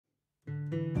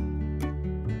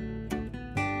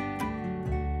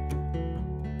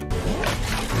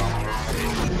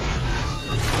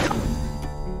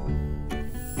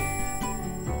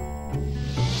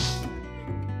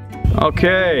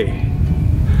Okay,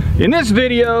 in this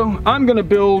video I'm going to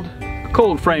build a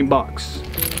cold frame box.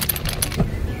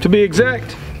 To be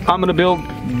exact, I'm going to build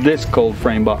this cold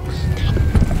frame box.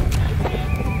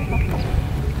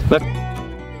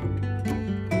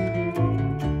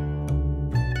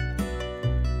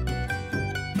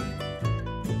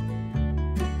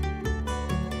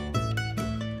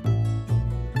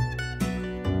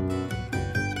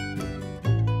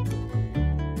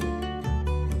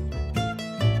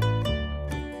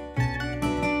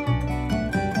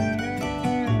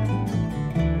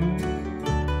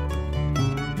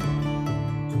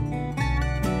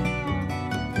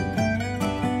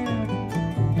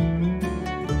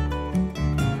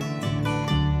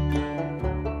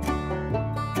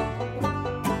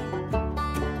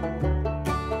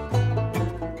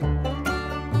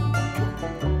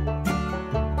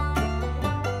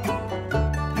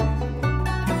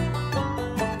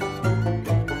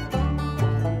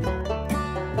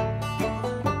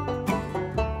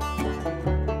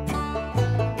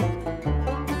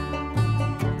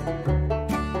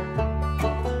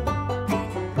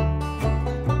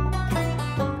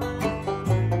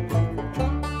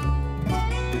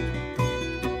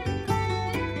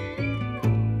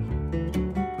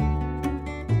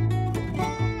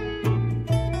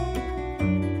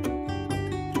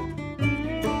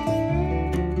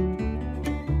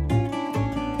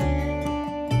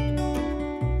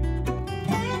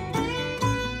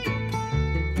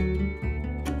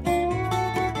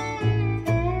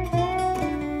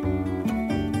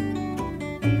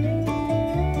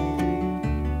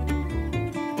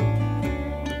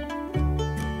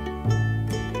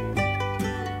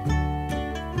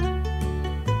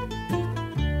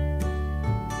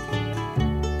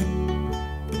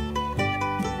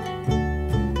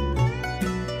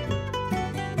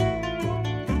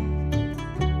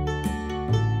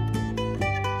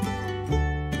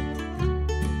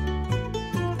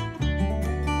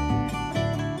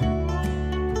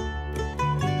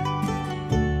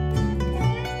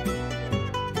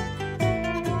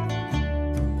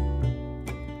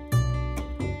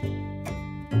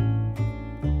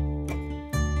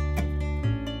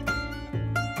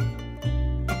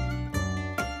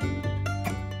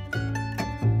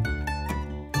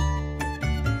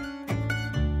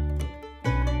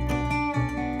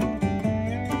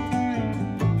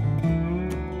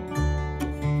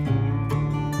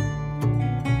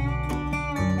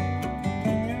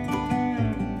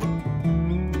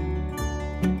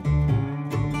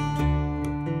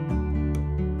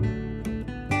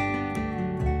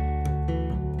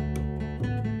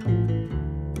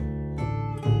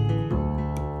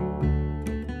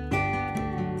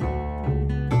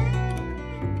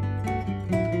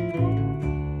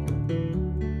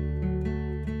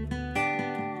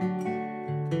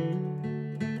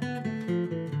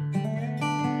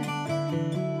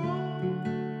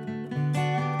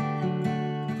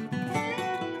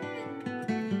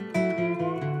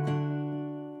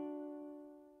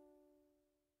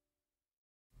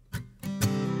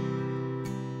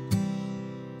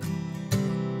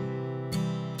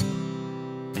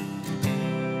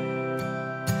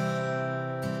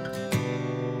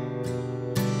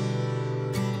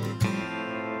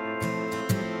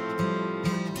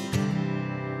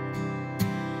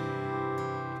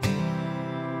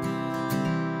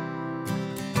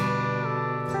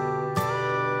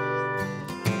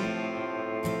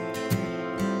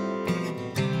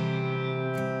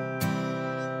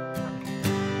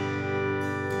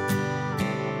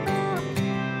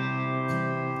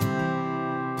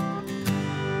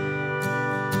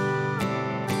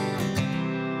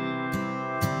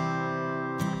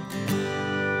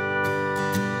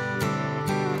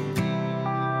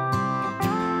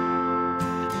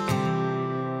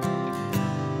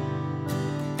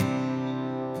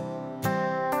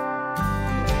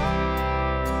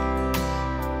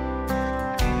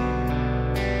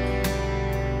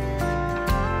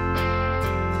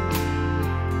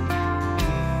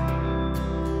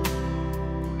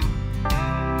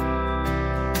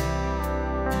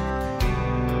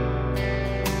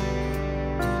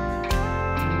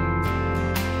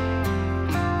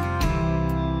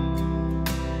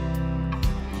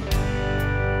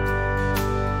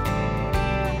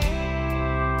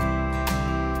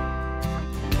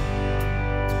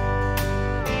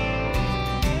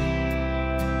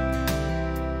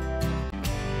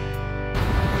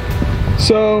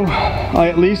 So I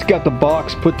at least got the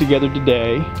box put together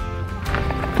today.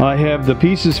 I have the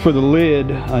pieces for the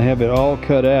lid, I have it all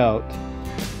cut out,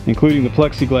 including the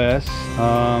plexiglass.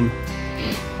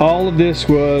 All of this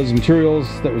was materials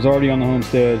that was already on the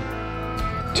Homestead.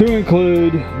 to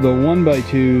include the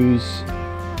 1x2s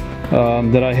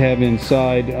that I have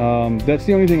inside. That's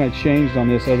the only thing I changed on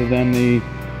this, other than the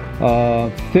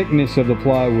thickness of the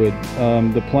plywood.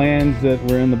 The plans that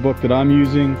were in the book that I'm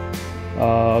using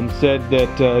said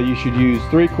that you should use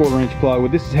 3/4 inch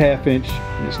plywood. This is 1/2 inch.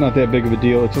 It's not that big of a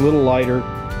deal. It's a little lighter.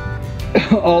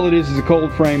 All it is a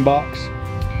cold frame box.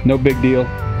 No big deal.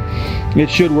 It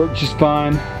should work just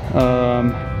fine.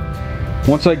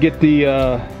 Once I get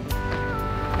the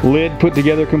lid put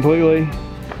together completely,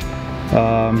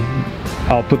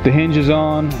 I'll put the hinges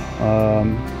on,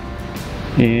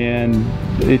 and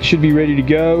it should be ready to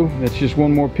go. That's just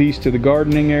one more piece to the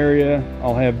gardening area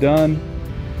I'll have done.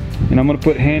 And I'm going to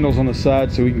put handles on the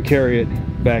side so we can carry it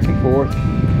back and forth,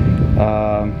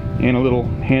 and a little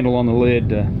handle on the lid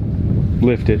to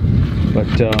lift it.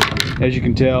 But as you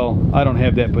can tell, I don't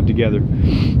have that put together.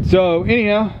 So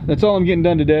anyhow, that's all I'm getting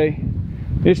done today.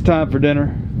 It's time for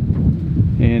dinner,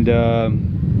 and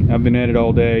I've been at it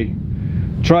all day.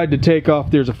 Tried to take off,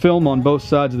 there's a film on both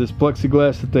sides of this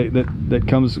plexiglass that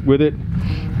comes with it.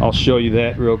 I'll show you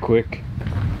that real quick.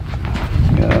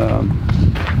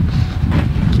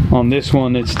 On this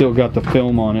one, it's still got the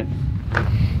film on it,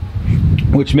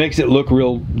 which makes it look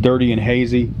real dirty and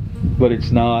hazy, but it's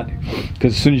not,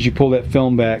 because as soon as you pull that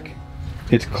film back,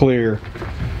 it's clear.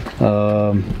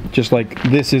 Just like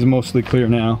this is mostly clear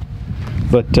now,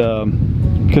 but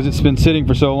because it's been sitting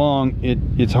for so long,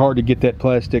 it's hard to get that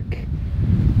plastic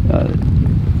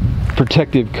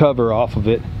protective cover off of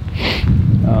it.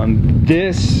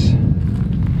 This,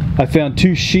 I found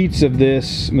 2 sheets of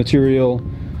this material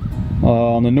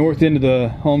on the north end of the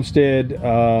homestead,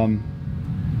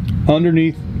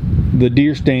 underneath the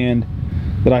deer stand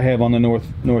that I have on the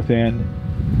north end.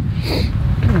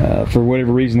 For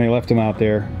whatever reason, they left them out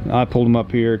there. I pulled them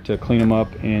up here to clean them up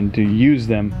and to use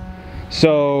them.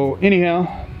 So anyhow,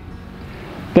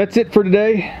 that's it for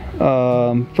today,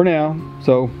 for now.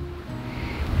 So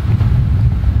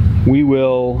we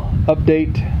will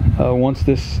update once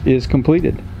this is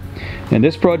completed. And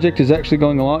this project is actually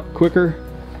going a lot quicker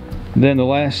than the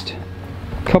last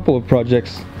couple of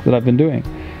projects that I've been doing.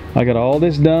 I got all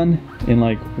this done in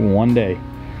like one day.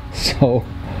 So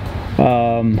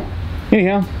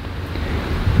anyhow,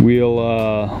 we'll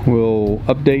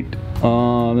update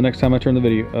the next time I turn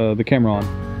the camera on.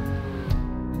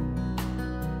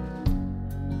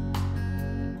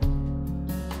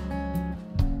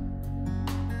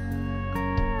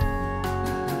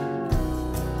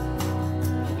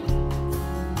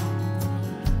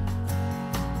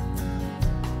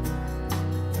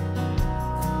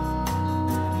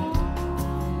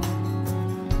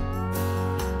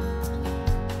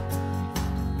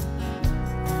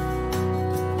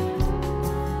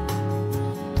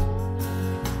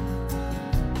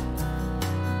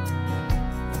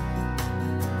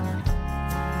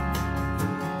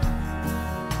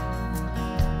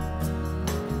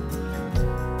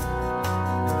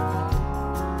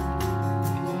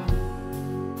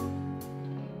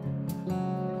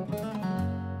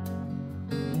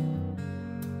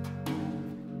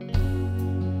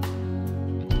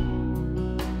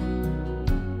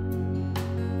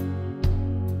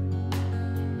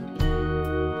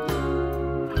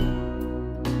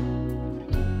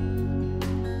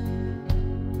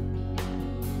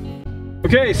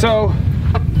 Okay, so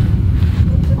a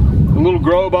little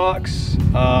grow box,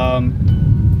 I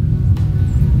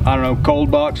don't know, cold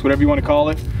box, whatever you want to call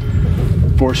it,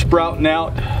 for sprouting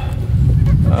out,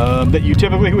 that you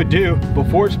typically would do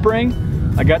before spring.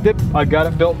 I got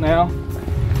it built now.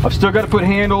 I've still got to put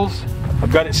handles.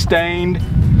 I've got it stained.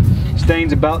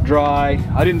 Stain's about dry.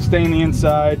 I didn't stain the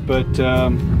inside, but I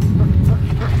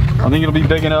think it'll be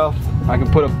big enough. I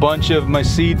can put a bunch of my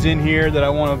seeds in here that I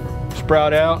want to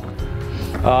sprout out.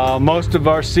 Most of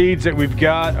our seeds that we've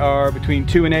got are between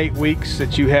 2 and 8 weeks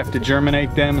that you have to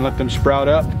germinate them and let them sprout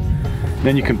up.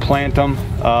 Then you can plant them.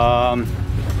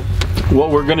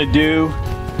 What we're gonna do,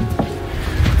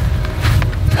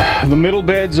 the middle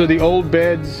beds are the old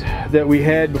beds that we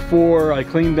had before. I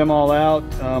cleaned them all out.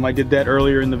 I did that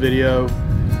earlier in the video.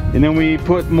 And then we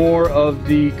put more of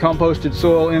the composted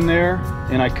soil in there,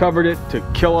 and I covered it to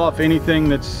kill off anything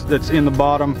that's in the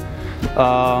bottom.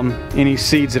 Any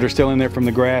seeds that are still in there from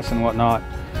the grass and whatnot.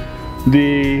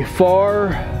 The far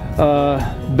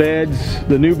beds,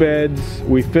 the new beds,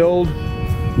 we filled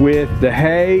with the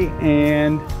hay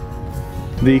and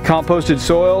the composted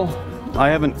soil. I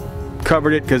haven't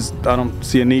covered it because I don't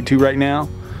see a need to right now.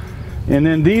 And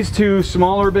then these 2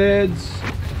 smaller beds,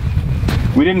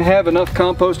 we didn't have enough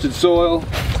composted soil.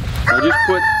 I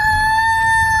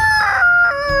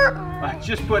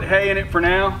just put hay in it for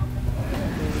now.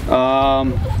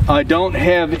 I don't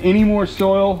have any more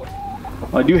soil.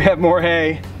 I do have more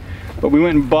hay, but we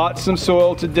went and bought some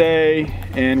soil today,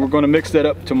 and we're going to mix that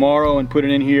up tomorrow and put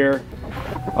it in here.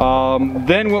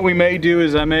 Then what we may do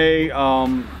is I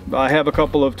have a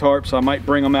couple of tarps. I might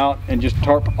bring them out and just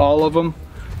tarp all of them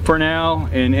for now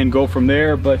and go from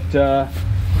there. But I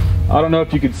don't know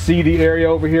if you can see the area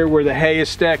over here where the hay is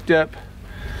stacked up.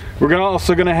 We're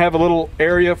also gonna have a little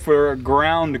area for a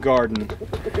ground garden.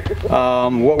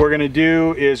 What we're gonna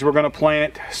do is we're gonna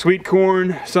plant sweet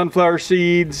corn, sunflower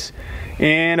seeds,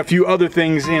 and a few other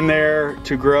things in there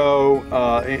to grow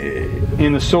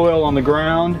in the soil on the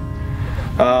ground.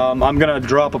 I'm gonna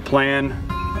drop a plan.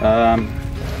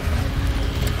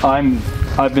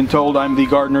 I've been told I'm the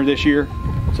gardener this year,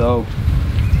 so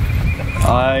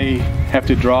I have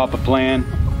to draw up a plan.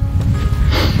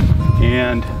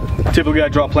 And typically I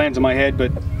draw plans in my head,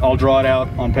 but I'll draw it out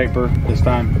on paper this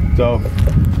time. So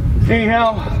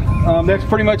anyhow, that's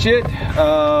pretty much it.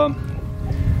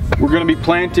 We're going to be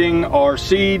planting our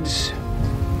seeds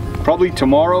probably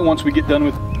tomorrow once we get done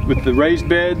with the raised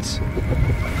beds,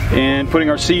 and putting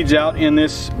our seeds out in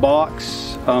this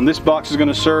box. This box is going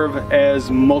to serve as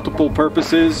multiple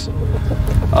purposes.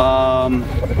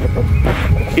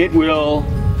 It will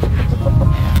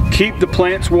keep the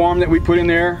plants warm that we put in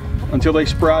there until they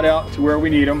sprout out to where we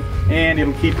need them, and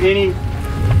it'll keep any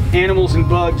animals and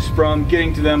bugs from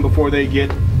getting to them before they get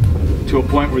to a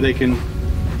point where they can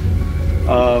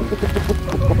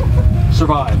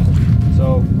survive.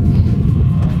 So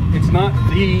it's not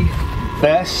the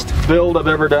best build I've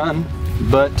ever done,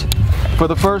 but for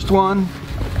the first one,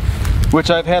 which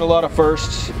I've had a lot of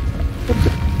firsts,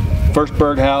 first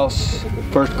birdhouse,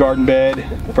 first garden bed,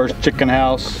 first chicken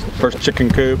house, first chicken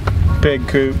coop, pig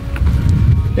coop,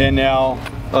 and now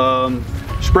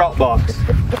sprout box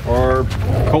or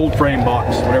cold frame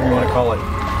box, whatever you want to call it.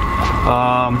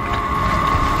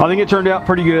 I think it turned out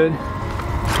pretty good.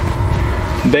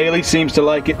 Bailey seems to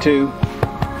like it too.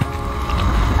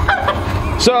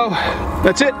 So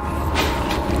that's it.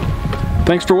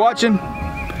 Thanks for watching.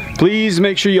 Please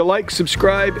make sure you like,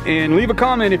 subscribe, and leave a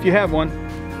comment if you have one.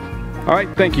 All right,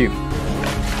 thank you.